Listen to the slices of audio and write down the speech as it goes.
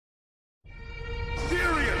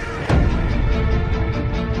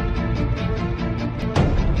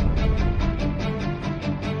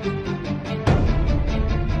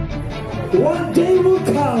One day will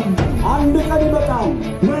come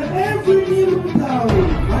when every knee will bow.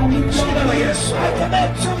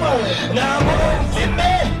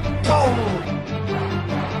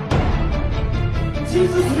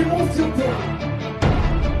 Jesus removed your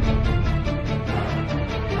pain.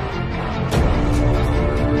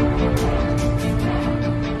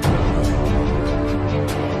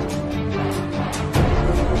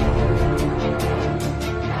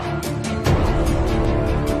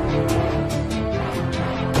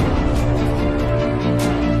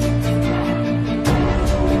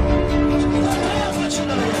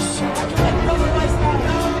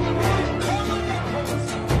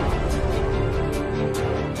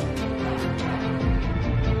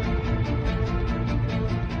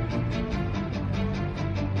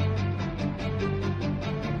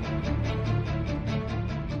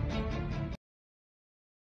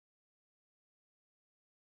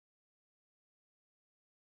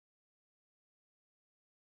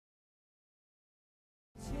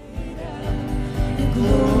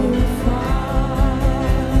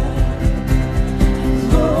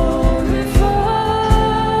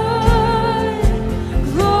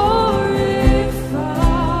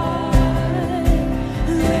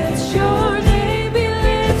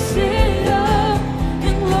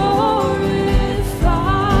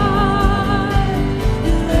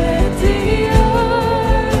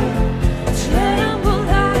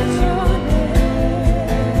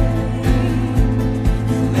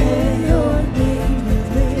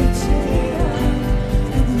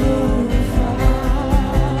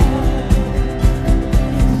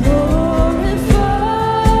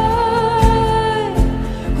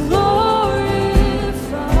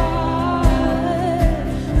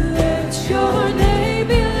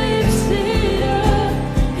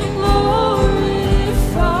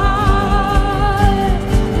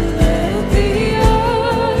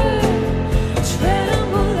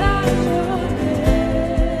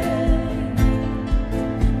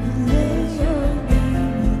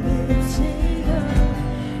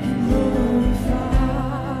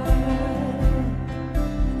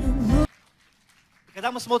 Когда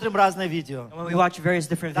мы смотрим разные видео, And when we watch various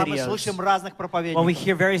different когда мы videos, слушаем разных when we проповедников,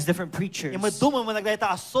 hear various different preachers, и мы думаем иногда, это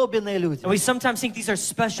особенные люди, and we sometimes think these are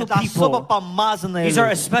special это особо people. помазанные These are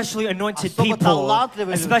люди, especially anointed особо people,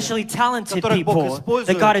 талантливые especially люди, talented которых Бог people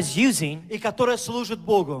использует, that God is using и которые служат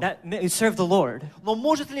Богу. that serve the Lord. Но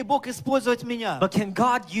может ли Бог использовать меня? But can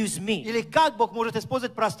God use me? Или как Бог может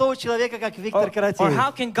использовать простого человека, как Виктор Or Короteyev?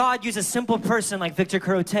 how can God use a simple person like Viktor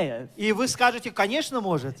Koroteyev? И вы скажете, конечно,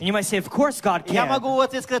 может. And you might say, of course God Я can. могу в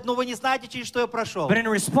ответ сказать, но вы не знаете, через что я прошел. But in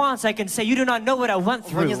response, I can say, you do not know what I went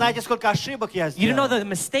Вы не through. знаете, сколько ошибок я You don't know сделал. the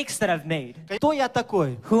mistakes that I've made. Кто я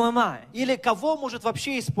такой? Who am I? Или кого может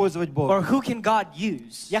вообще использовать Бог? Or who can God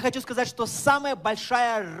use? Я хочу сказать, что самая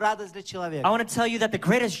большая радость для I человека, want to tell you that the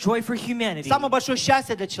greatest joy for humanity, самое большое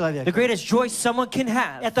счастье для the человека, greatest joy someone can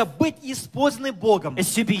have, это быть использованным Богом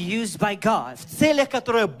is to be used by God в целях,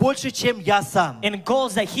 которые больше, чем я сам. in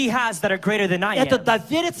goals that He has that are greater than I Это am.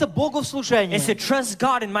 довериться Богу в служении, Is to trust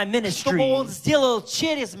God in my чтобы Он ministry, сделал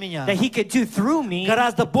через меня that He could do through me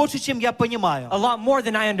гораздо больше, чем я понимаю, a lot more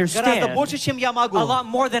than I гораздо understand, больше, чем я могу, a lot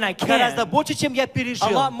more than I гораздо can, больше, чем я a пережил.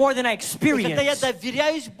 lot more than I И когда я experience.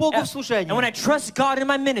 доверяюсь Богу в And when служении, I trust God in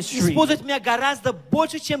my ministry использовать меня гораздо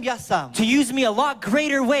больше, чем я сам, to use me a lot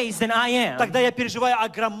greater ways than I am, тогда я переживаю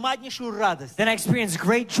огромнейшую радость, then I experience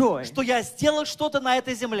great joy что я сделал что-то на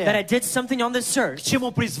этой that I земле, did something on this к earth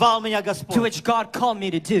чему призвал меня to Господь. which God called me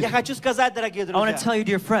to do. Я хочу сказать, дорогие I want to tell друзья, you,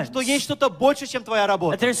 dear friends, что есть что-то больше, чем твоя that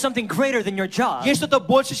работа. there's something greater than your job. Есть что-то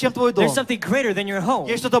больше, чем твой дом. There's something greater than your home.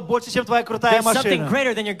 Есть что-то больше, чем твоя крутая There's something машина.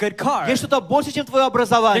 greater than your good car. Есть что-то больше, чем твое There's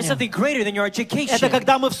образование. something greater than your education. Это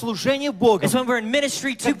когда мы в служении Богу, It's when we're in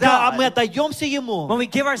ministry to когда мы God, отдаемся Ему, when we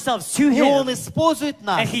give ourselves to и Он Him, использует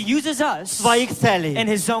нас and He uses us своих in целей,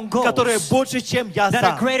 His own которые goals больше, чем я that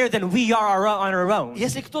are сам. greater than we are on our own.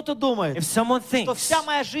 Если кто-то думает, If someone что thinks вся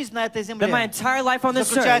моя жизнь на этой that my земле entire life on this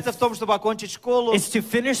заключается в earth том, чтобы окончить школу, is to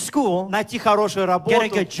finish school, найти хорошую get a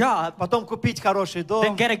работу, good job, потом купить хороший then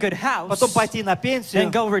дом, get a good house, потом пойти на then пенсию,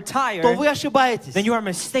 go то retire, вы ошибаетесь. then you are Эта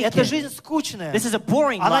mistaken. жизнь скучная. This is a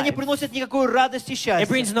boring Она не life. приносит никакой радости и It счастья,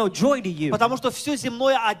 brings no joy to you. потому что все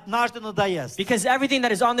земное однажды надоест. Because everything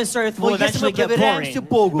that is on this earth will Но если мы eventually get доверяемся boring.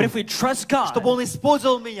 Богу, But if we trust чтобы God, Он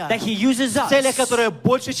использовал меня that He uses в целях, us которые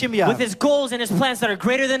больше, чем я, with His goals and His plans that are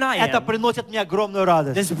greater than I это am, приносит мне огромную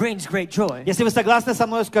радость. this brings great joy. Если вы согласны со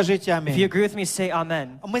мной, скажите If you аминь. agree with me, say say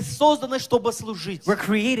amen. Мы созданы, чтобы служить. We're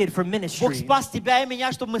created for Бог ministry. спас тебя и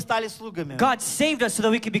меня, чтобы мы стали слугами. God saved us so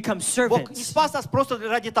that we could become Бог не servants. спас нас просто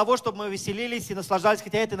ради того, чтобы мы веселились и наслаждались,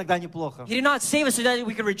 хотя это иногда неплохо. He did not save us so that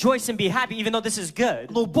we could rejoice and be happy, even though this is good.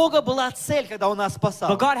 Но у Бога была цель, когда Он нас спасал.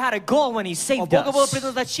 But God had a goal when He У saved Бога было us.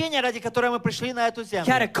 предназначение, ради которого мы пришли на эту He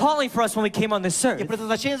had a землю. calling for us when we came on this И earth.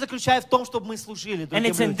 предназначение заключается в том, чтобы мы служили And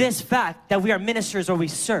it's in другим людям. this fact that we are ministers or we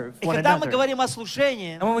serve И one когда мы another. говорим о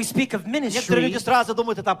служении, And when we speak of некоторые люди ministry, сразу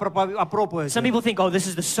думают, это о проповеди. some people think, oh, this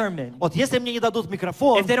is the sermon. Вот если мне не дадут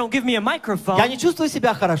микрофон, If they don't give me a microphone, я не чувствую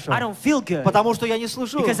себя хорошо, I don't feel good потому что я не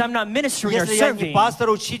служу. because I'm not ministering or Если я не serving. пастор,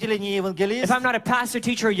 учитель, не евангелист, If I'm not a pastor,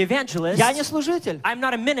 teacher, or evangelist, я не служитель. I'm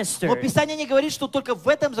not a minister. Но Писание не говорит, что только в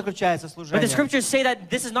этом заключается But the служение. scriptures say that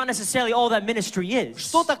this is not necessarily all that ministry is.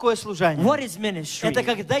 Что такое служение? What is ministry? Это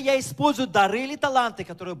когда я использую дары или таланты,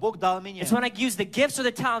 которые Бог дал мне, It's when I use the gifts or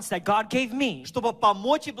the talents that God gave me чтобы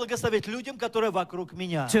помочь и благословить людям, которые вокруг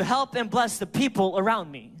меня. to help and bless the people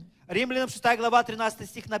around me. Римлянам 6 глава 13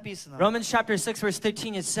 стих написано. Romans chapter 6 verse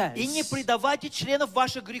 13 it И не says, предавайте членов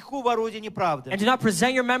ваших греху в орудие неправды. and do not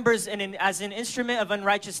present your members as an instrument of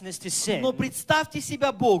unrighteousness to sin, Но представьте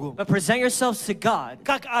себя Богу, but present yourselves to God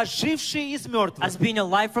как ожившие из мертвых, as being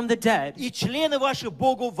alive from the dead, и члены ваши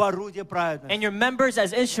Богу в орудие праведности. and your members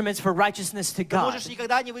as instruments for righteousness to Ты God. можешь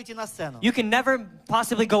никогда не выйти на сцену. You can never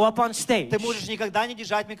possibly go up on stage. Ты можешь никогда не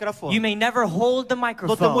держать микрофон. You may never hold the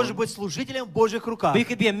Но ты можешь microphone, быть служителем в Божьих руках. but you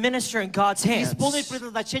could be a minister in God's И hands. исполнить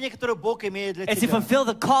предназначение, которое Бог имеет для And to тебя. fulfill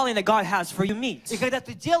the calling that God has for you meet. И когда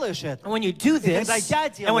ты делаешь это, And when you do и когда this, я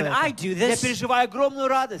and делаю when I это, do я this, переживаю огромную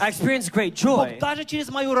радость. I experience great Бог, joy. даже через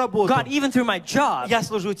мою работу, God, even through my job, я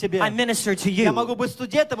служу тебе. I minister to Я you. могу быть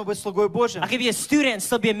студентом и быть слугой Божьим. I could be a student and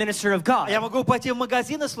still be a minister of Я God. могу пойти в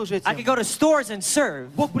магазин и служить I им. could go to stores and serve.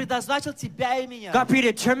 Бог предназначил тебя и меня God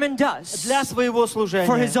predetermined us для своего for His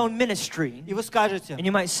служения. own ministry. И вы скажете, And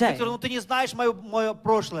you might say, Виктор, ну ты не знаешь мое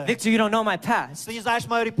прошлое. Victor, you don't know my past. Ты не знаешь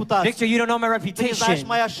мою репутацию. Victor, you don't know my Ты не знаешь reputation.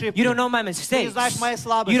 мои ошибки. You don't know my Ты не mistakes. знаешь мои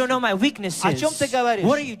слабости. You don't know my О weaknesses. чем ты говоришь?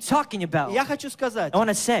 What are you talking about? Я хочу сказать, I want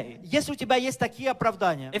to say, если у тебя есть такие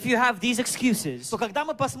оправдания, if you have these excuses, то когда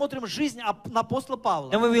мы посмотрим жизнь апостола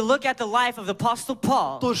Павла, then when we look at the life of the Apostle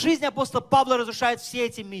Paul, то жизнь апостола Павла разрушает все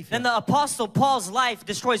эти мифы. then the Apostle Paul's life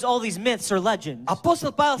destroys all these myths or legends.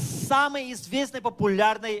 Апостол Павел самый известный,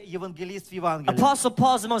 популярный евангелист в Евангелии. Apostle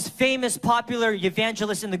Paul is the most famous, popular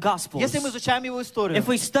evangelist in the Gospels. Если мы изучаем его историю, If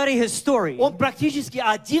we study his story, он практически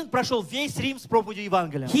один прошел весь Рим с проповедью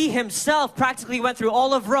Евангелия. he himself practically went through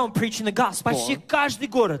all of Rome preaching the gospel. Почти каждый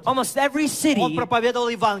город Almost every он city проповедовал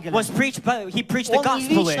Евангелие. was preached, he preached the Он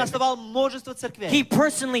gospel лично in. основал множество церквей. He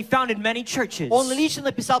personally founded many churches. Он лично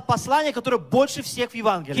написал послание, которое больше всех в He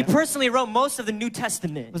Евангелии. personally wrote most of the New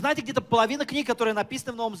Testament. Вы знаете, где-то половина книг, которые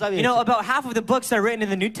написаны в Новом You Завете, know, about half of the books that are written in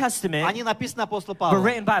the New Testament они написаны апостолом were Павлом.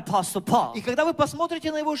 written by Apostle Paul. И когда вы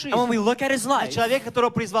посмотрите на его жизнь, And when we look at his на life, человека, которого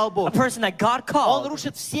призвал a Бог, person that God он called,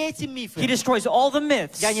 рушит все эти he мифы. destroys all the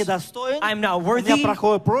myths. Я недостоин, I'm not у worthy, меня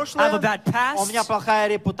плохое I прошлое, have a bad у меня past, плохая I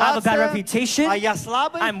have a bad репутация, reputation, а я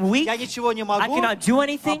слабый, I'm weak, я ничего не I могу. cannot do А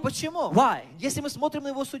anything. почему? Why? Если мы смотрим на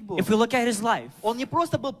его судьбу, If we look at his life, он не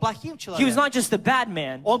просто был плохим he was человеком, not just a bad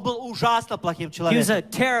man, он был ужасно плохим he was человеком. a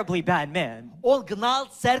terribly bad man. Он гнал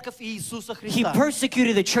церковь Иисуса He Христа.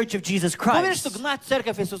 persecuted the church of Jesus Кто верит, что Christ. гнать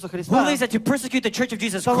церковь Иисуса Who Христа, believes that to persecute the church of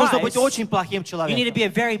Jesus то нужно быть Christ, очень плохим you need to человеком. be a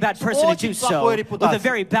very bad person to do Очень so, плохой with a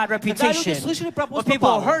very bad Когда люди reputation. слышали про When апостола people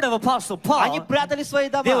Павла, heard of Apostle они Paul, прятали свои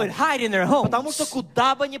they дома, would hide in their homes. потому что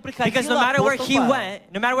куда бы ни Because no приходил matter where апостол he Павел, went,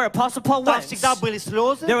 no matter where Apostle Paul там went, всегда были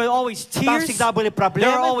слезы, there were always там tears, всегда были there were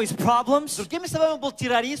проблемы. always problems. Другими словами, он был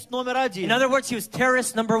террорист номер In один other words, he was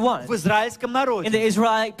terrorist number one в израильском in народе the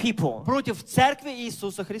Israelite people. против церкви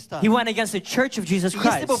Иисуса Христа. He went against the church of Jesus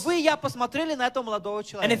Если бы Christ. вы и я посмотрели на этого молодого And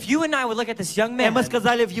человека, if you and I would look at this young и man, мы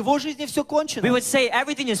сказали, в его жизни все кончено, we would say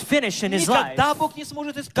everything is finished in his life. никогда Бог не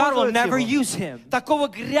сможет God will использовать never его. use him. Такого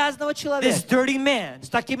грязного This человека dirty man с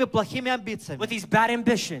такими плохими амбициями. with these bad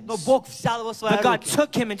ambitions. Но Бог взял его в свои But God руки.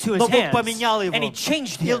 took him into his Но Бог hands поменял его. and he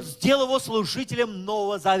changed И him. Он сделал его служителем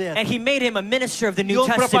Нового Завета. And he made him a minister of the И New он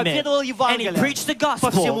Testament. проповедовал And he Евангелие preached the по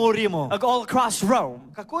всему gospel Риму. all across Rome.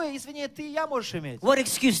 Какое извинение ты и я можешь иметь? What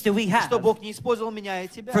excuse do we have Что Бог не использовал меня и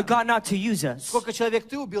тебя. for God not to use us? Сколько человек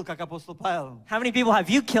ты убил, как апостол Павел? How many people have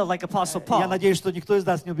you killed like Apostle Я Paul? надеюсь, что никто из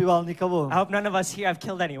нас не убивал никого. I hope none of us here have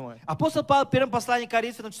killed anyone. Апостол Павел в первом послании к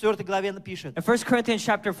Коринфянам 4 главе напишет. In 1 Corinthians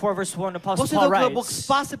chapter 4, verse 1, Apostle После Paul того, как Бог writes,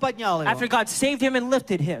 спас и поднял after его, God saved him and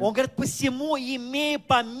lifted him, он говорит, посему, имея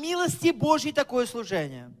по милости Божьей такое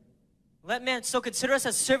служение, let men so consider us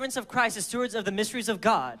as servants of Christ, as stewards of the mysteries of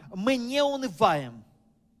God. мы не унываем.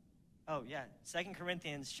 Oh, yeah. 2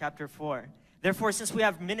 Corinthians chapter 4. Therefore, since we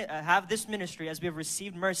have this ministry, as we have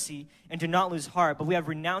received mercy, and do not lose heart, but we have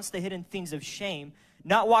renounced the hidden things of shame,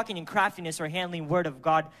 not walking in craftiness or handling word of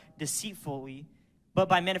God deceitfully, but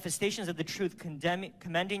by manifestations of the truth,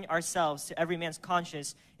 commending ourselves to every man's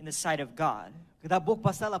conscience in the sight of God. Когда Бог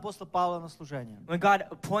поставил апостола Павла на служение. When God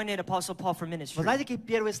appointed Apostle Paul for Вы ministry, знаете, какие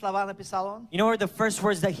первые слова написал он? you know what the first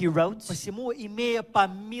words that he wrote? Посему, имея по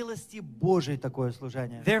милости Божией такое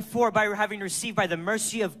служение. Therefore, by having received by the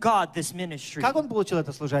mercy of God this ministry. Как он получил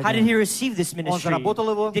это служение? How did he receive this Он ministry? заработал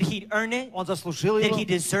его. Did he earn it? Он заслужил Did его. he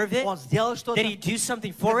deserve it? Он сделал что-то. Did he do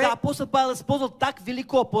something for it? Когда апостол Павел использовал так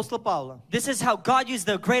велико апостола Павла. This is how God used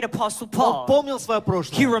the great Apostle Он Paul. помнил свое He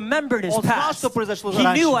прошлое. remembered his Он знал, past. что произошло He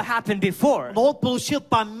knew what раньше. happened before. Но он получил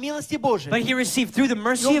по милости Божией. But he received through the И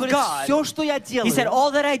mercy он of говорит, God. все, что я He said, делаю, all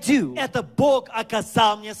that I do, это Бог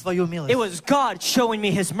оказал мне свою милость. it was God showing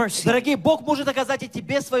me His mercy. Дорогие, Бог может оказать и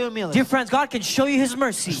тебе свою милость. Dear friends, God can show you His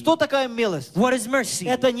mercy. Что такое милость? What is mercy?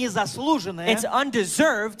 Это незаслуженная It's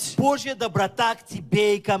undeserved Божья доброта к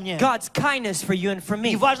тебе и ко мне. God's kindness for you and for me.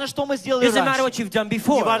 Не важно, что мы сделали Doesn't matter раньше. what you've done Не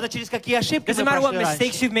before. важно, через какие ошибки Doesn't мы matter what прошли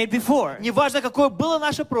mistakes раньше. you've made before. Не важно, какое было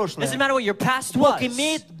наше прошлое. Doesn't matter what your past Бог was.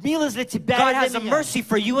 имеет милость для тебя God и has для a меня. mercy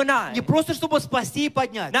for you and I. Не просто, чтобы спасти и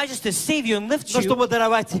поднять, Not just to save you and lift но you, чтобы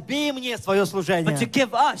даровать тебе и мне свое but to служение.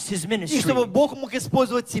 give us His И ministry. чтобы Бог мог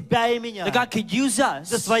использовать тебя и меня That God could use для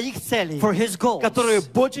us своих целей, for His goals которые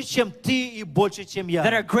больше, чем ты и больше, чем that я.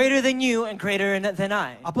 are greater than you and greater than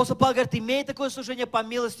I. Апостол Павел говорит, имей такое служение по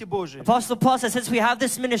милости Божией. Apostle Paul says, since we have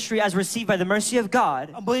this ministry as received by the mercy of God,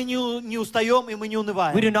 Мы не устаем и мы не we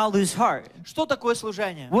унываем. do not lose heart. Что такое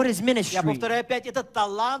служение? What is Я ministry? повторяю опять, это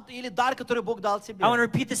талант или дар, который Бог дал тебе. I want to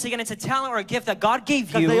repeat this again. It's a talent or a gift that God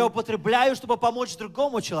gave Когда я you употребляю, чтобы помочь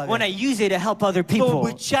другому when I человеку, use it to help other чтобы people,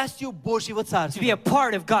 быть частью Божьего to be Царства. a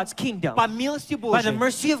part of God's kingdom. По милости By the Божьей.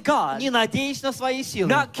 mercy of God, Не надеясь на свои силы,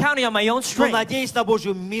 not counting on my own но strength, надеясь на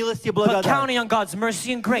Божью милость и but благодать. counting on God's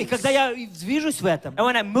mercy and И grace. когда я движусь в этом, And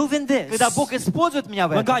when I move in this, когда Бог использует меня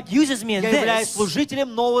в when этом, God uses me in я являюсь this,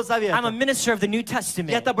 служителем Нового I'm a Завета. minister of the New Я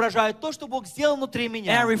Testament. отображаю то, что Бог сделал внутри And I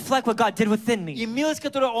меня. reflect what God did within И me милость,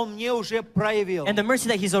 которую Он мне уже проявил. and the mercy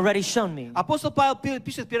that He's already shown me. Апостол Павел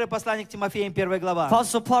пишет первое послание к Тимофеям, 1 глава.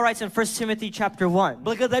 Apostle Paul writes in 1 Timothy chapter 1,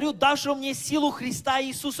 Благодарю давшего мне силу Христа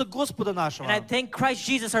Иисуса Господа нашего, and I thank Christ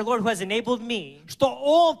Jesus our Lord who has enabled me что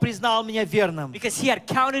Он признал меня верным, because He had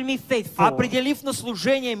counted me faithful, определив на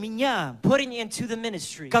служение меня, putting into the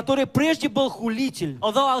ministry. который прежде был хулитель,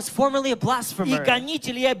 Although I was formerly a и blasphemer,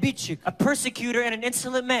 гонитель, и обидчик. a persecutor, and an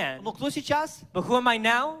insolent man, Но кто сейчас? but who am I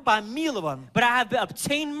now? Помилован, But I have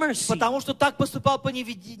obtained mercy потому что так поступал по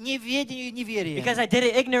неведению и неверию. because I did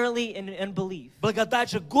it ignorantly and in unbelief. Благодать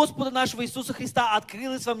же Господа нашего Иисуса Христа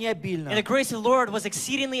открылась во мне And обильно. the grace of the Lord was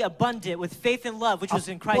exceedingly abundant with faith and love, which was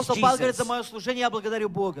in Christ Апостол Павел говорит, Jesus. за мое служение я благодарю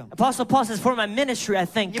Бога. Apostle Paul says, for my ministry, I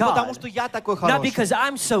thank Не потому, God. что я такой Not хороший, because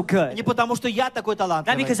I'm so good, не потому, что я такой not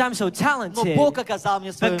талантливый, because I'm so но talented, Бог оказал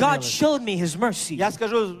мне свою but God милость. showed me His mercy. Я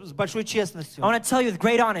скажу с большой честностью, I want to tell you with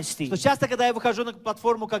great honesty. что часто, когда я выхожу на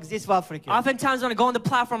платформу, как здесь в Африке, Oftentimes when I go on the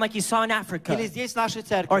platform like you saw in или Africa здесь в нашей or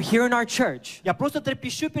церкви, here in our church, я просто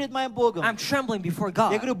трепещу перед моим Богом. I'm trembling before Я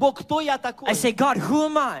God. говорю, Бог, кто я такой? I say, God, who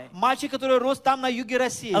am I? Мальчик, который рос там на юге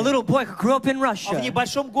России, A little boy who grew up in в Russia,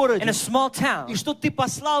 небольшом in городе, a small town, и что ты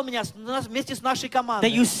послал меня вместе с нашей that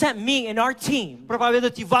командой you sent me and our team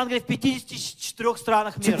проповедовать Евангелие в 54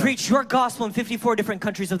 странах to мира. preach your gospel in 54 different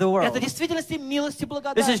countries of the world. Это действительно милость и This is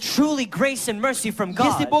благодать. truly grace and mercy from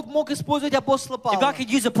Если God. Бог мог использовать апостола If Павла, God could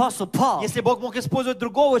use Apostle Paul, если Бог мог использовать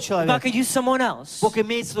другого if God человека, could use someone else, Бог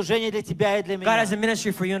имеет служение для тебя и для God has a меня.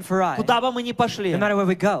 ministry for you and for I. Куда бы мы ни пошли, No matter where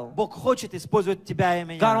we go, Бог хочет использовать тебя и God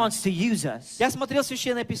меня. wants to use us. Я смотрел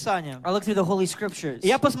Священное Писание, I looked through the Holy Scriptures, и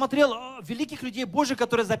я посмотрел великих людей Божьих,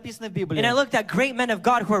 которые записаны в and I Библии. looked at great men of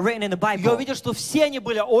God who are written in the Я Bible, увидел, что все они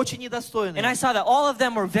были очень and I недостойны. saw that all of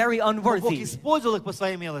them were very Но Бог unworthy, использовал их по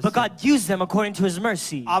своей милости. but God used them according to His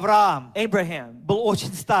mercy. Авраам Abraham, был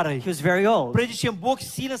очень старый. he was very old. Прежде чем Бог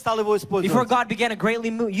сильно стал его Before использовать. God began to greatly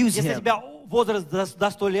use Если у him, тебя возраст до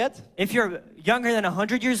 100 лет, if you're younger than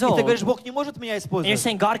 100 years и ты old, говоришь, Бог не может меня and you're использовать,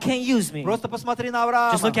 saying, God can't use me, просто посмотри на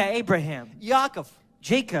just look Авраама. at Abraham. Иаков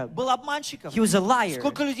Jacob, был обманщиком. he was a liar.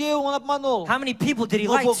 Сколько людей он обманул. How many people did he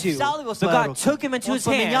Но lie Бог to? взял его в But свои God руки. took him into Он His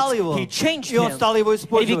поменял его. hands. He changed И он him. стал его And he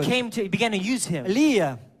использовать. began to use him.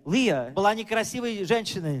 Лия Leah, была некрасивой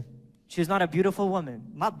женщиной. she was not a beautiful woman.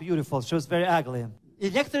 Not beautiful, she was very ugly. И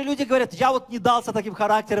некоторые люди говорят, я вот не дался таким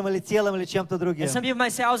характером или телом или чем-то другим. And some people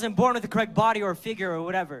might say, I wasn't born with the correct body or figure or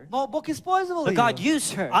whatever. Но Бог использовал But God ее.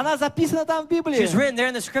 used her. Она записана там в She Библии. was written there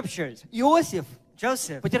in the Scriptures. Иосиф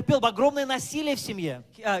Joseph, потерпел огромное насилие в семье.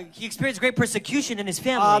 he experienced great persecution in his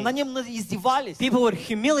На family. нем издевались, People would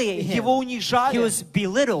humiliate him. его He унижали, was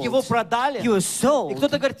belittled. его продали. He was И sold.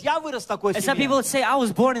 кто-то говорит, я вырос в такой And some people семье. would say, I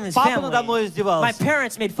was born in this Папа надо мной family. My издевался,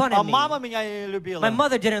 parents made fun а of me. мама меня не любила, My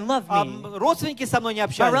mother didn't love me. родственники со мной не My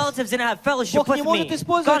общались. relatives didn't have fellowship Бог with не me. может God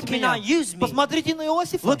использовать меня. cannot use me. Посмотрите на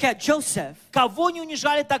Иосифа. Look at Joseph. Кого не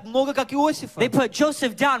унижали так много, как Иосифа? They put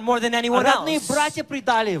Joseph down more than anyone Родные else. братья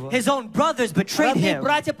предали его. His own brothers betrayed Родные him.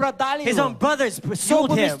 братья продали His own его. brothers Его sold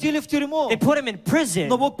him. поместили в тюрьму. They put him in prison.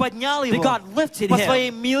 Но Бог поднял But его God lifted по him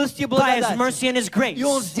своей милости и by His благодати. mercy and His grace. И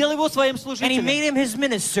Он сделал его своим And He служителем. made him His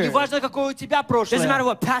minister. Неважно, какое у тебя Doesn't прошлое. matter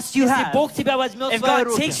what past you Если have. Бог тебя возьмет в If свои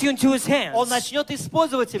God takes руки, you into His hands, Он начнет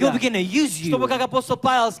использовать He'll тебя. begin to use you. Чтобы, как апостол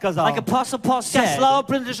Павел сказал, Like Apostle Paul вся said, слава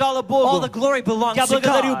принадлежала all Богу. the glory belongs Я to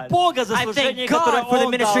благодарю God. Бога за I служение, thank которое God for the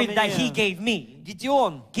Он дал ministry that He мне. gave me.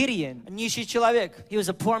 Гедеон, Gideon, нищий человек. he was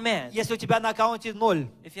a poor man. Если у тебя на аккаунте 0,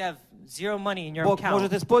 If you have zero money in your Бог account,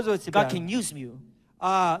 может использовать тебя. God can use you.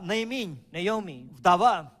 Наиминь, Naomi,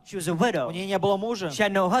 вдова, she was a у widow. нее не было мужа. She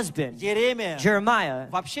had no husband. Еремия, Jeremiah,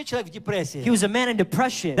 вообще человек в депрессии. he was a man in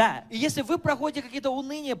depression. That. И если вы проходите какие-то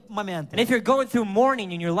уныние And моменты, if you're going through mourning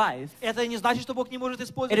in your life, это не значит, что Бог не может it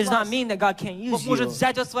использовать does not вас. mean that God can't Бог use может you.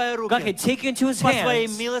 взять в свои God can руки take you into His по своей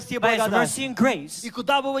hands милости и by His благодати. mercy and grace. И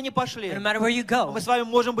куда бы вы ни пошли, And no matter where you go, мы с вами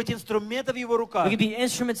можем быть инструментом в Его руках. we can be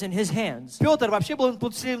instruments in His hands. Петр вообще был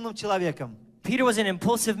импульсивным человеком. Peter was an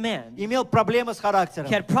impulsive man. Имел проблемы с характером.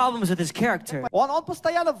 He had problems with his character. Он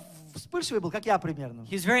постоянно вспыльчивый был, как я примерно.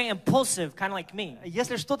 He was very impulsive, kind of like me.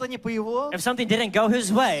 Если что-то не по его, If something didn't go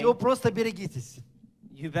his way, все, просто берегитесь.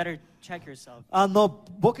 you better check yourself. Но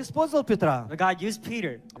Бог использовал Петра. But God used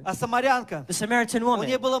Peter. Самарянка, The Samaritan у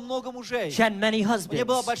нее woman, было много мужей. she had many У нее husbands.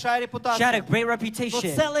 была большая She had a репутация. great Но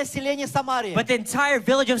reputation. целое селение Самарии, But the entire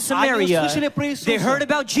village of они Samaria, услышали про they heard Иисуса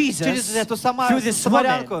about через Jesus эту through this woman,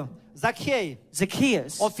 самарянку. Закхей.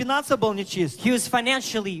 Zacchaeus. Он финансово был нечист. He was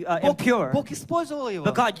financially impure. Бог использовал его.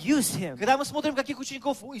 But God used him. Когда мы смотрим, каких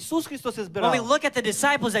учеников Иисус Христос When избирал, we look at the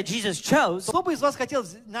disciples that Jesus chose, кто бы из вас хотел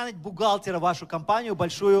нанять бухгалтера в вашу компанию,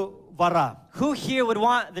 большую вора? who here would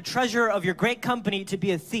want the treasurer of your great company to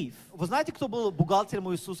be a thief? Вы знаете, кто был бухгалтером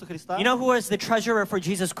у Иисуса Христа? You know who was the treasurer for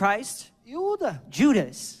Jesus Christ? Иуда.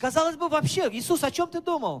 Judas. Казалось бы, вообще, Иисус, о чем ты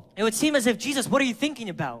думал? It would seem as if Jesus, what are you thinking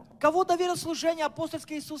about? Кого доверил служение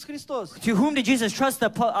апостольское Иисус Христос? To whom did Jesus trust the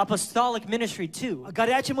apostolic ministry to?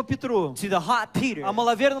 Горячему Петру, To the hot Peter.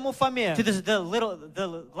 маловерному Фоме, To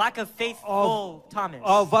the lack of faithful Thomas.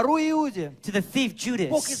 вору Иуде. To the thief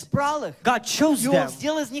Бог Judas. избрал их, God chose и Он them.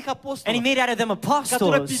 сделал из них And He апостолов, made out of them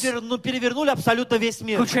которые apostles перевернули абсолютно весь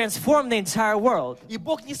мир. who transformed the entire world. И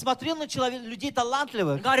Бог не смотрел на людей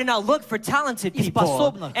талантливых, God did not look for talented И people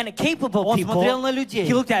способных. and capable Он people. смотрел на людей,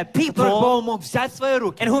 He looked at которых people Он мог взять в свои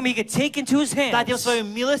руки, and whom He could take into His дать им hands, свою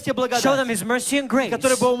милость и show them благодать, His mercy and grace,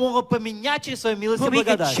 которые бы Он мог поменять через свою милость и whom He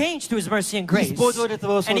could благодать. change through His mercy and grace, использовать для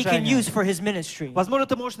твоего and He can служения. use for His ministry. Возможно,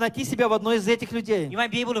 ты можешь найти себя в одной из этих людей. You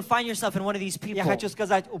might be able to find yourself in one of these people. Я хочу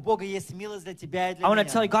сказать, у Бога есть милость для тебя и для I want to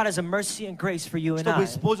tell you, меня, God has a mercy and grace for you and чтобы I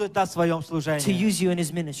использовать это в своем to служении. use you in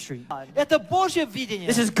His ministry. Это Божье видение.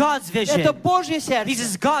 This is God's vision. Это Божье This сердце.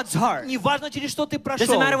 is God's heart. Неважно, через что ты Doesn't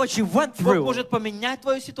прошел. matter what you went Бог through. может поменять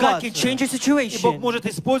твою God can change ситуацию. your И Бог situation. может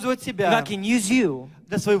использовать тебя God can use you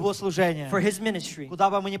для своего служения. for His ministry. Куда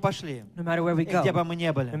бы мы ни пошли, No matter where we и где бы go, мы ни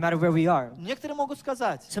no были. matter where we are. Некоторые могут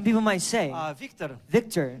сказать, Some people might say, Виктор,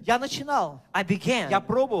 Victor, я начинал, I began, я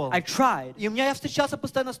пробовал, I tried, и я встречался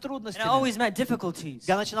постоянно с and I трудностями. always met difficulties.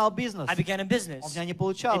 Я начинал бизнес, I began a у business. меня не It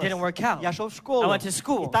получалось. didn't work out. Я шел в школу, I went to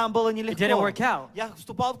school. и там было It didn't нелегко. work out. Я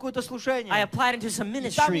вступал в какое-то служение, I applied into some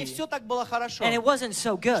и там не ministry, все так было хорошо. and it wasn't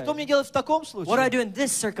so good. Что мне делать в таком What do I случае? do in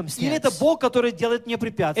this Или это circumstance? Бог, который делает мне Is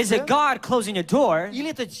препятствия, it God closing a door, или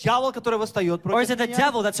это дьявол, который восстает or is против it the меня?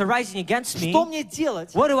 devil that's arising against me? Что мне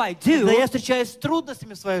делать, What do I когда я do встречаюсь с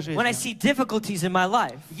трудностями в своей when I жизни? see difficulties in my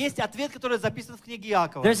life? Есть ответ, который записан в книге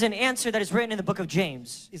Иакова. There's an answer that is written in the book of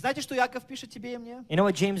James. И знаете, что Иаков пишет тебе и мне? You know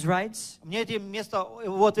what James writes? Мне это место,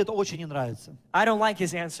 вот это очень не нравится. I don't like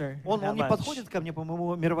his answer Он that не much. подходит ко мне по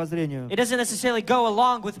моему мировоззрению. It doesn't necessarily go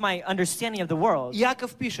along with my understanding of the world.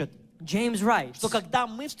 Иаков пишет, James writes что когда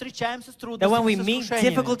мы встречаемся с that when we трудностями, meet с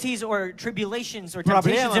искушениями, difficulties or tribulations or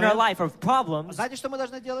temptations in our life or problems, знаете, что мы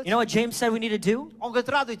должны делать? you know what James said we need to do? Он говорит,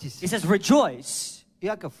 радуйтесь. He says, rejoice.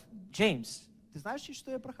 Иаков, James, ты знаешь, через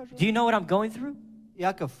что я прохожу? do you know what I'm going through?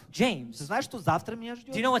 Иаков, ты James, знаешь, что завтра меня do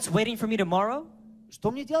you ждет? know what's waiting for me tomorrow? Что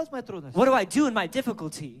мне делать в моей трудности? What do I do in my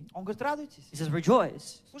difficulty? Он говорит, радуйтесь. He says,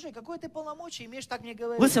 rejoice. Слушай, какое ты полномочие имеешь так мне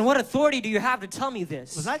говорить? Listen, what authority do you have to tell me Вы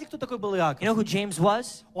this? знаете, кто такой был You know Иаков? who James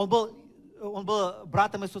was? Он был он был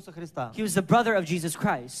братом Иисуса Христа. He was the brother of Jesus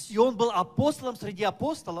Christ. И он был апостолом среди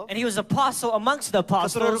апостолов, And he was apostle amongst the который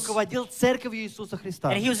apostles. руководил церковью Иисуса Христа.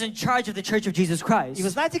 And he was in charge of the church of Jesus Christ. И вы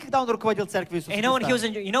знаете, когда он руководил церковью Иисуса And when he was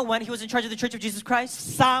Христа? in charge of the church of Jesus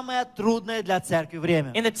Christ? Самое трудное для церкви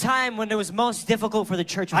время. In the time when it was most difficult for the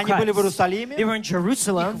church of Они были в Christ. Иерусалиме, They were in их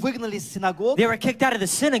Jerusalem. выгнали из синагог, They were kicked out of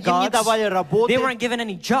the им не synagogues. давали работы, They weren't given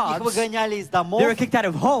any их jobs. выгоняли из домов. They were kicked out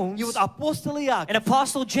of homes. И вот апостол Иаков, And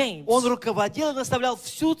Apostle James, он руководил и наставлял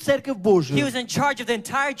всю церковь he Божию, was in charge of the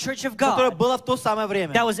entire church of которая God была в то самое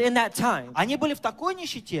время. that was in that time. Они были в такой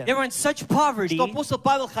нищете, They were in such poverty что апостол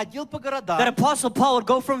Павел ходил по that городам, Apostle Paul would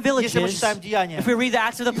go from если мы villages. читаем Деяния, If we read the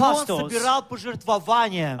Acts of the и он Apostles, собирал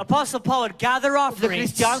пожертвования Apostle Paul would gather для offerings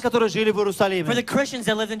христиан, которые жили в for the Иерусалиме. Christians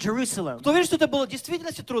that lived in Jerusalem. Кто верит, что это было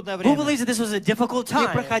действительно трудное Who время? believes that this was a difficult И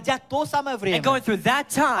time? проходя то самое And going время, through that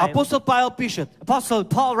time, апостол Павел пишет, Apostle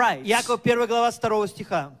Paul writes, Иакова 1 глава 2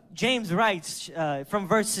 стиха, James writes from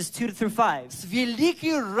verses 2 through 5, «С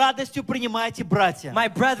великой радостью принимайте, братья». My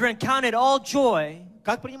brethren, count it all joy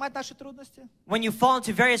Как принимать наши трудности? when you fall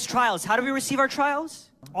into various trials. How do we receive our trials?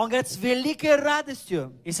 Он говорит, с великой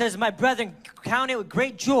радостью He says, my brethren, count it with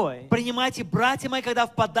great joy. принимайте, братья мои, когда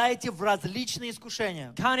впадаете в различные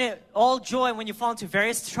искушения. Count it all joy when you fall into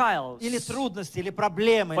various trials, Или трудности, или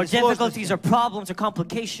проблемы, or или difficulties, сложности. or problems, or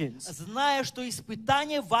complications, Зная, что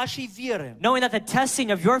испытание вашей веры knowing that the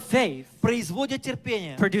testing of your faith производит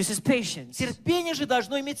терпение. produces patience. Терпение же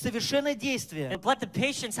должно иметь совершенное действие. And let the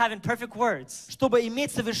patience have in perfect words, Чтобы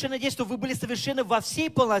иметь совершенное действие, чтобы вы были совершенны во всей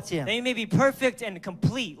полноте. that you may be perfect and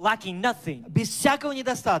complete, lacking nothing, Без всякого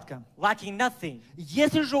недостатка. lacking nothing.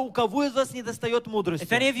 Если же у кого из вас недостает мудрости,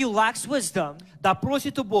 If any of you lacks wisdom, да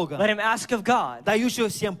просит у Бога, let him ask of God, дающего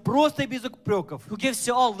всем просто и без упреков, who gives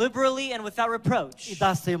to all liberally and without и reproach,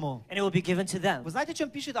 дастся ему. and it will be given to them. Вы знаете, о чем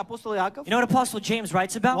пишет апостол Иаков? You know what Apostle James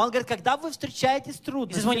writes about? Он говорит, когда вы встречаетесь с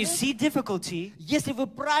He says, when you трудностями, see difficulty, если вы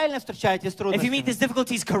правильно встречаетесь с if you meet these трудностями,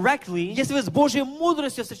 difficulties correctly, если вы с Божьей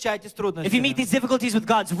мудростью встречаетесь с if you meet трудностями, these difficulties with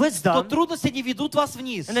God's то wisdom, трудности не ведут вас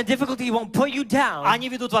вниз, and the difficulty won't put you down, они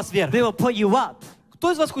ведут вас вверх. they will put you up.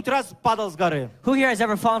 Кто из вас хоть раз падал с горы? Who here has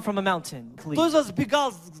ever fallen from a mountain? Кто Please. из вас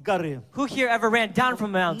сбегал с горы? Who here ever ran down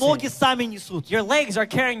from a Ноги mountain? сами несут. Your legs are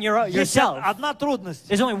carrying Есть yourself. одна трудность.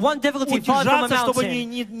 There's only one difficulty in falling from a Удержаться, чтобы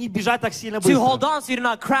mountain, не бежать так сильно to hold быстро. on so you do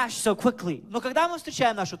not crash so quickly. Но когда мы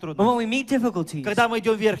встречаем нашу But трудность, when we meet difficulties, когда мы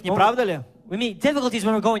идем вверх, не правда ли? we meet difficulties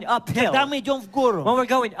when we're going uphill. Когда мы идем в When гору. we're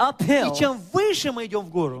going uphill, И чем выше мы идем в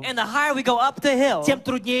гору, and the higher we go up the hill, тем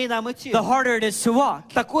труднее нам идти. the harder it is to walk.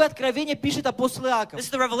 Такое откровение пишет апостол Иаков. This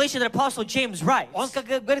is the revelation that Apostle James writes. Он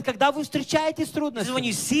говорит, когда вы встречаетесь с This is when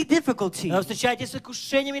you трудностями, see difficulty, когда вы встречаетесь с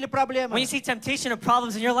искушениями или when you проблемами, see temptation or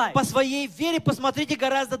problems in your life. по своей вере посмотрите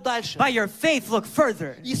гораздо дальше. By your faith, look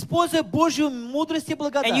further. Используя Божью мудрость и And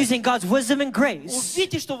благодать, using God's wisdom and grace,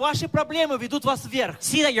 увидите, что ваши проблемы ведут вас вверх.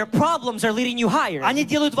 see that your problems are leading you higher. Они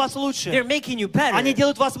делают вас They're лучше. making you better. Они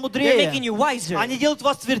делают вас They're мудрее. making you wiser. Они делают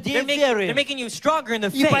вас твердее They're веры. making you stronger in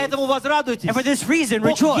the И faith. поэтому возрадуйтесь. And for this reason,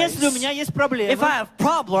 Бог, rejoice. если у меня есть If I проблемы, have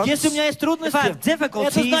problems, если у меня есть if I трудности, have это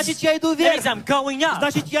difficulties, значит, я иду that means вверх. I'm going up.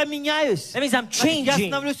 Значит, я меняюсь. That means I'm Значит, я changing.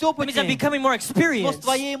 становлюсь That means I'm опытнее. becoming more Но с experienced.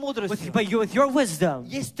 твоей мудростью. With your wisdom.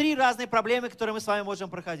 Есть три разные проблемы, которые мы с вами можем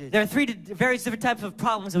проходить. There are various different types of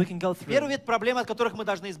problems that we can go through. Первый вид проблем, от которых мы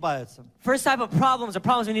должны избавиться. First type of problems are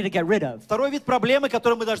problems we need to get rid of. Второй вид проблемы,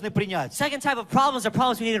 которые мы должны принять. Second type of problems are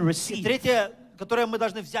problems we need to И receive. третье, которые мы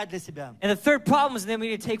должны взять для себя. And the third problem is that we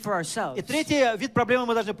need to take for ourselves. И третий вид проблемы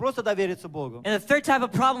мы должны просто довериться Богу. And the third type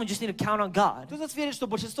of problem we just need to count on God. Кто из нас верит, что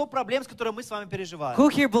большинство проблем, с которыми мы с вами переживаем, Who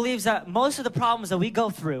here believes that most of the problems that we go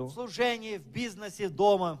в through служении, в бизнесе,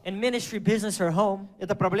 дома, in ministry, business, or home,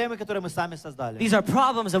 это проблемы, которые мы сами создали? these are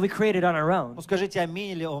problems that we created on our own? Ну скажите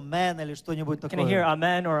аминь или омен или что-нибудь Can I hear такое.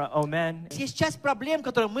 amen or amen? Есть часть проблем,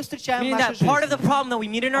 которые мы встречаем в Meaning нашей that part of the жизни. problem that we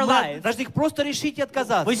meet in our Мы life, должны их просто решить и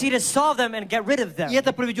отказаться. we just need to solve them and get rid of them. И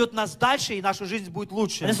это приведет нас дальше, и наша жизнь будет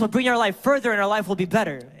лучше. And this will bring our life further and our life will be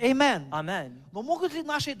better. Amen. Amen. Но могут ли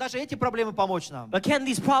даже эти проблемы помочь нам? But can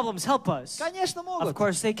these problems help us? Конечно, Of могут.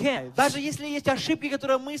 course they can. Даже если есть ошибки,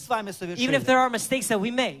 которые мы с вами Even if совершили, there are mistakes that we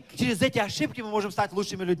make, через эти ошибки мы можем стать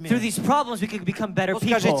лучшими людьми. through these problems we can become better Ну,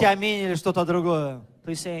 people. скажите аминь или что-то другое.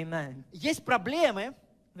 Please say amen. Есть проблемы,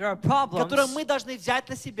 There are problems которые мы должны взять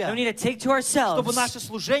на себя, that we need to take to чтобы ourselves, наше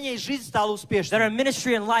служение и жизнь стало that our успешным.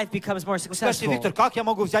 ministry and life becomes more Вы скажете, successful. Виктор, как я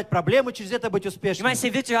могу взять проблему и через это быть You успешным? might say,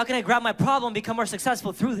 Victor, how can I grab my problem and become more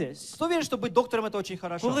successful through this? Кто верит, что быть доктором это очень Who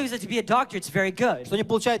хорошо? believes that to be a doctor, it's very good, Что они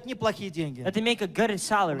получают неплохие деньги. that they make a good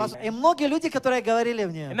salary? И многие люди, которые говорили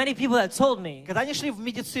And мне, many people that told me, когда они шли в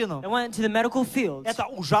медицину, they went into the medical field. это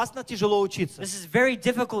ужасно тяжело учиться. This is very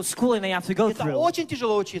difficult schooling they have to go Это through. очень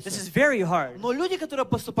тяжело This учиться. is very hard. Но люди, которые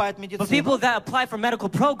поступают в But медицину, people that apply for medical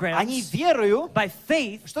они programs, верою, by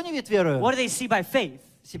faith, что они ведь верою? what do they see by faith?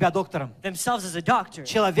 Себя доктором. Themselves as a doctor.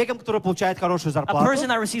 Человеком, который получает хорошую A зарплату. person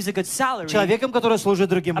that receives a good salary. Человеком, который служит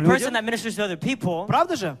другим A person людям. that ministers to other people.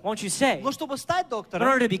 Правда же? Won't you say? Но чтобы стать In доктором,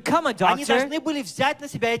 order to become a они doctor, должны были взять на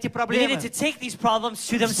себя эти they проблемы. needed to take these problems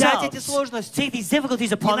to Взять эти themselves. сложности. Take these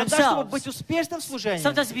difficulties upon Иногда, чтобы themselves. быть успешным в служении,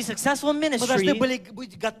 Sometimes to be successful in мы должны ministry, были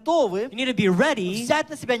быть готовы you need to be ready взять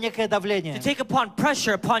на себя некое давление. to take upon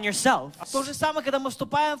pressure upon yourself. То же самое, когда мы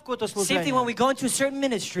вступаем в какое-то Same thing when we служение. go into a certain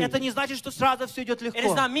ministry. Это не значит, что сразу все идет It does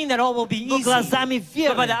легко. not mean that all will be Но easy. глазами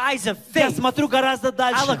But by the веры eyes of я faith, смотрю гораздо I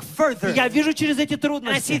дальше. look further. И я вижу через эти And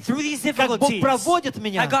I see трудности, through these как Бог difficulties, проводит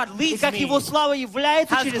меня, how God и leads как me, Его слава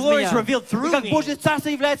является how His через glory is меня, revealed through и как me, Божье Царство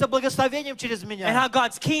является благословением через and меня. how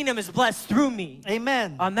God's kingdom is blessed through me.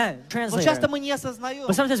 Amen. Amen. Но часто Translator. мы не осознаем,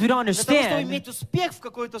 But sometimes we don't для того, чтобы understand иметь успех в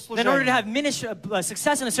какое-то that in order to have служение,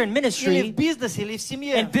 success in a certain или в ministry, бизнесе, или в in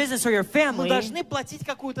семье, business or your мы family, должны платить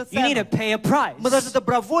какую-то you need to цену. pay a price. Мы должны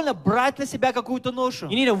добровольно брать на себя какую-то ношу.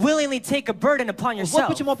 You need to willingly take a burden upon Вот yourself.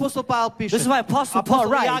 почему апостол Павел This пишет. is why Apostle Paul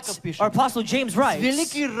Апостол writes, Яков пишет. or Apostle James С writes,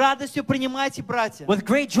 великой радостью принимайте, братья, with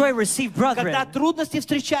great joy receive когда brethren, трудности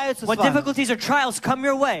встречаются с when вами. difficulties or trials come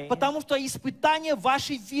your way, Потому что испытание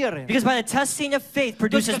вашей веры, because by the testing of faith то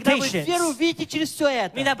есть produces когда вы patience. веру видите через все I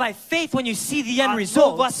mean это, that by faith, when you see the end оно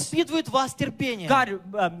results, воспитывает в вас терпение. God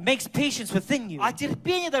makes patience within you. А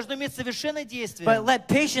терпение должно иметь совершенное But действие, let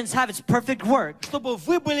patience have its perfect work, чтобы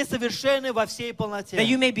вы были совершенны во всей полноте. that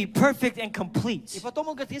you may be perfect and И complete. потом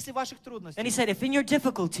он говорит, если в ваших And he трудностях said, if in your вы не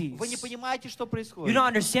difficulties, понимаете, что you происходит, don't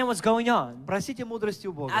understand what's going on, просите мудрости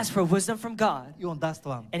у Бога, ask for wisdom from God, и Он даст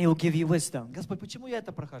вам. and he will give you wisdom. Господь, почему я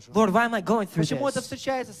это прохожу? Lord, why am I going through Почему это this?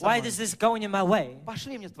 встречается со Why мной? is this going in my way?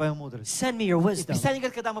 Пошли мне Твою мудрость. Send me your И wisdom. Писание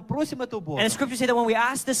говорит, когда мы просим это у Бога, And the scriptures say that when we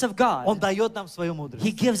ask this of Он God, дает нам свою мудрость.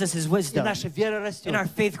 he gives us his И wisdom, наша вера and our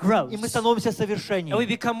растет. faith grows, И мы становимся and we совершеннее.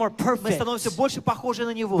 become more Мы perfect. становимся больше похожи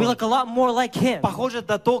на Него. We look a lot more like him. Похожи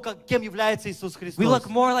на то, кем является Иисус We Христос. look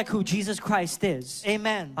more like who Jesus Christ is.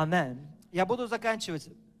 Amen. Amen. Я буду заканчивать.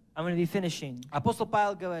 I'm going to be finishing. Апостол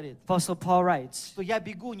Павел говорит, Apostle Paul writes что я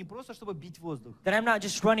бегу не просто, чтобы бить воздух, that I'm not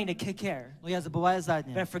just running to kick air, но я забываю but I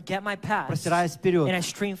заднее, forget my past, простираясь and вперед, I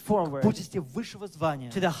stream forward к почести высшего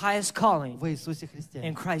звания to the highest calling во Иисусе Христе.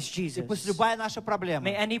 in Christ И пусть Jesus. любая наша проблема,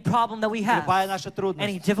 May any problem that we have, любая наша any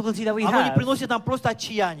трудность, difficulty that we оно не have, приносит нам просто let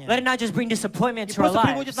отчаяние, it not just bring disappointment не to our просто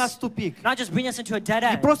приводит нас lives, в тупик, not just bring us into a dead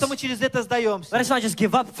не end. просто мы через это сдаемся. Let us not just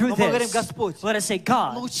give up through Но мы говорим, this. Господь, Let us say,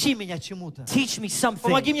 God, научи меня чему-то. teach me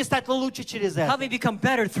Помоги something. мне стать лучше через Help это. me become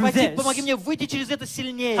better through Помоги this. мне выйти через это Help me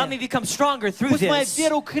сильнее. become stronger through Пусть моя this.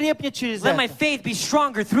 вера укрепнет через Let my это. faith be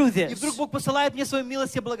stronger through И вдруг this. Бог посылает мне свою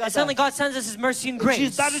милость и And благодать. suddenly God sends us His mercy and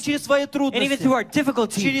Даже grace. через свои And even трудности, through our через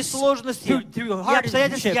difficulties, сложности through и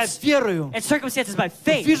обстоятельства, я hardships верую. and circumstances by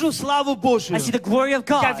faith, Вижу славу Божию. I see the glory of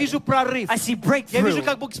Я God. вижу прорыв. I see Я вижу, breakthrough.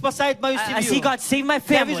 как Бог спасает мою I see семью. God save my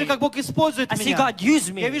Я вижу, family. как Бог использует I see меня. God use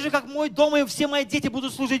Я me. вижу, как мой дом и все мои дети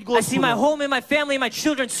будут служить I see my Господу. home and my family and my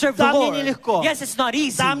children serve the Да, мне Lord. нелегко. Yes, it's not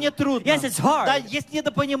easy. Да, мне трудно. Yes, it's Да, hard. есть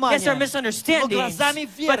недопонимание. Yes, there are Но misunderstandings. глазами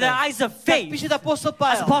But веры, the eyes of как faith, пишет апостол as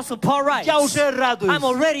Павел, Apostle Paul writes, я уже радуюсь. I'm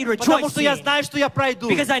already Потому что я rejoicing знаю, что я пройду.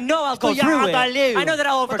 because I know I'll Что go я through it. одолею. I know that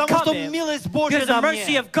I'll Потому что overcome it. милость Божья Because the на mercy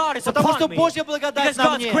мне. of God is Потому что upon me. Божья благодать Because на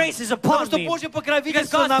God's мне. grace is Потому upon что me. Божье Because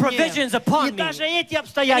покровительство God's на мне. provision is upon И me. даже эти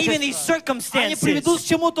And even these обстоятельства, они circumstances, приведут к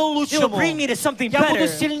чему-то it will лучшему. bring me to something Я буду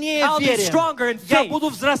better. сильнее I'll в be вере. stronger in Я faith. буду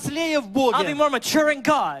взрослее в I'll be Боге. more mature in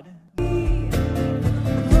God.